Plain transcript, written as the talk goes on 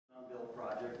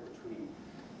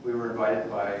We were invited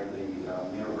by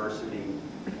the university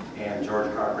and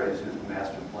George Hargraves, who's the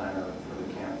master planner for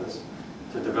the campus,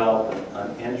 to develop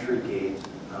an entry gate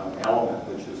element,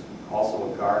 which is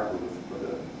also a guard roof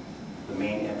for the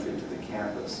main entry to the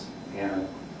campus. And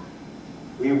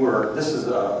this is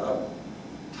a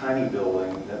tiny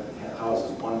building that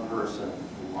houses one person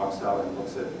who walks out and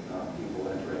looks at people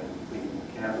entering and leaving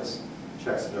the campus,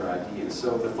 checks their IDs.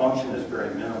 So the function is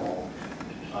very minimal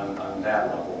on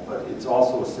that level, but it's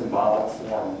also a symbolic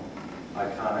form,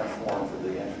 iconic form for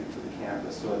the entry to the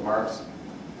campus. So it marks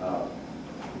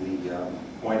the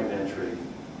point of entry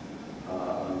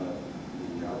on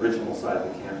the original side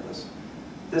of the campus.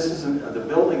 The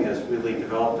building is really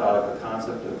developed out of a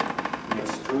concept of an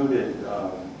extruded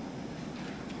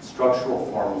structural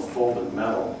form of folded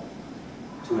metal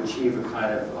to achieve a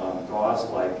kind of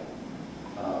gauze-like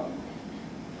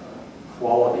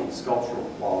quality, sculptural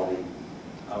quality,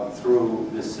 through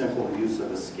this simple use of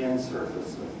a skin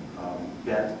surface of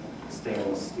bent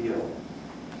stainless steel.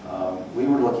 We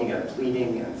were looking at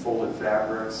pleating and folded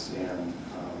fabrics and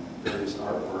various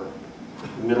artwork.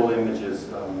 The middle image is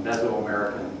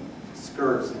Mesoamerican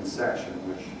skirts in section,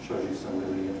 which shows you some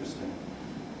really interesting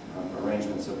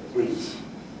arrangements of pleats.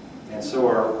 And so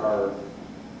our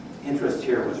interest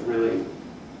here was really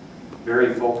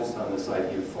very focused on this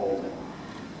idea of folding.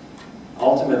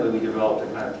 Ultimately, we developed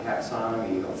a kind of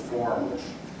taxonomy of form, which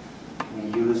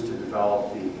we used to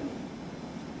develop the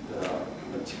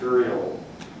material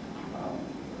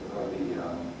or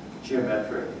the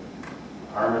geometric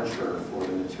armature for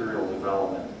the material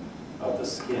development of the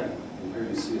skin. And here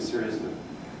you see a series of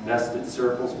nested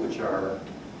circles, which are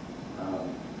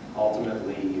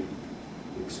ultimately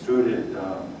extruded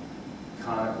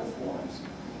conical forms,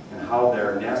 and how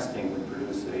their nesting would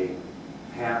produce a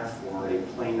path for a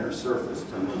planar surface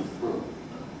to move through.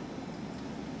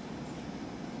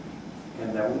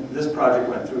 And then this project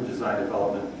went through design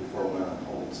development before it went on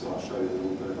hold, so I'll show you a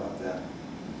little bit about that.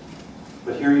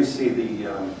 But here you see the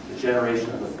generation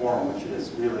of the form, which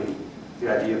is really the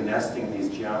idea of nesting these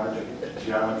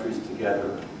geometries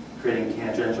together, creating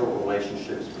tangential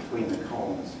relationships between the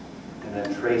cones, and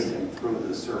then tracing through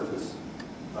the surface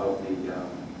of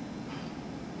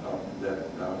that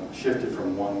shifted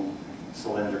from one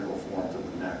cylindrical form to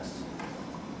the next.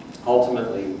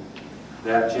 Ultimately,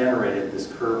 that generated this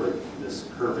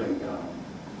curving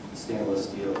stainless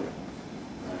steel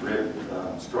ribbed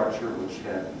structure, which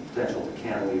had potential to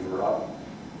cantilever up.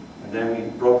 And then we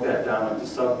broke that down into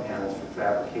sub-panels for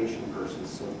fabrication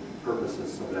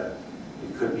purposes so that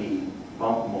it could be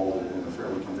bump molded in a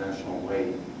fairly conventional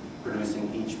way,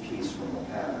 producing each piece from a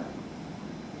pattern.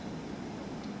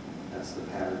 That's the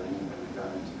patterning that we got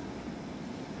into.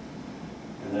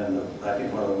 And then I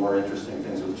think one of the more interesting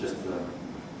things was just the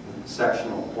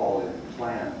sectional quality of the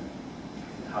plan,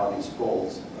 and how these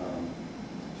folds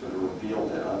sort of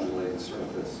revealed that undulating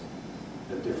surface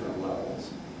at different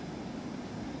levels.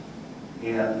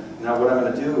 And now what I'm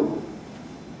going to do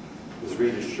is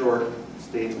read a short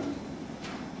statement,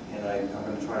 and I'm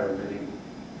going to try to really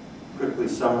quickly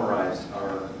summarize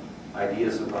our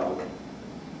ideas about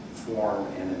form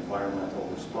and environmental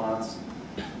response,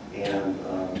 and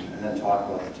then talk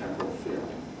about the temporal field.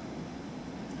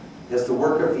 As the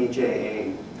work of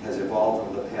EJA has evolved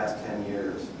over the past 10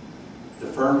 years, the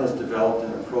firm has developed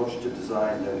an approach to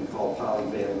design that we call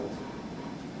polyvalent.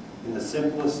 In the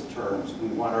simplest terms, we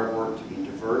want our work to be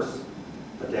diverse,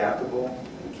 adaptable,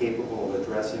 and capable of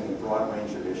addressing a broad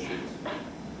range of issues.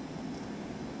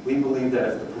 We believe that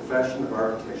if the profession of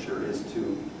architecture is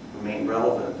to remain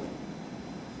relevant,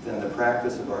 then the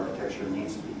practice of architecture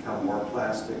needs to become more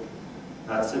plastic,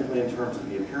 not simply in terms of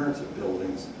the appearance of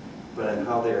buildings, but in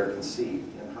how they are conceived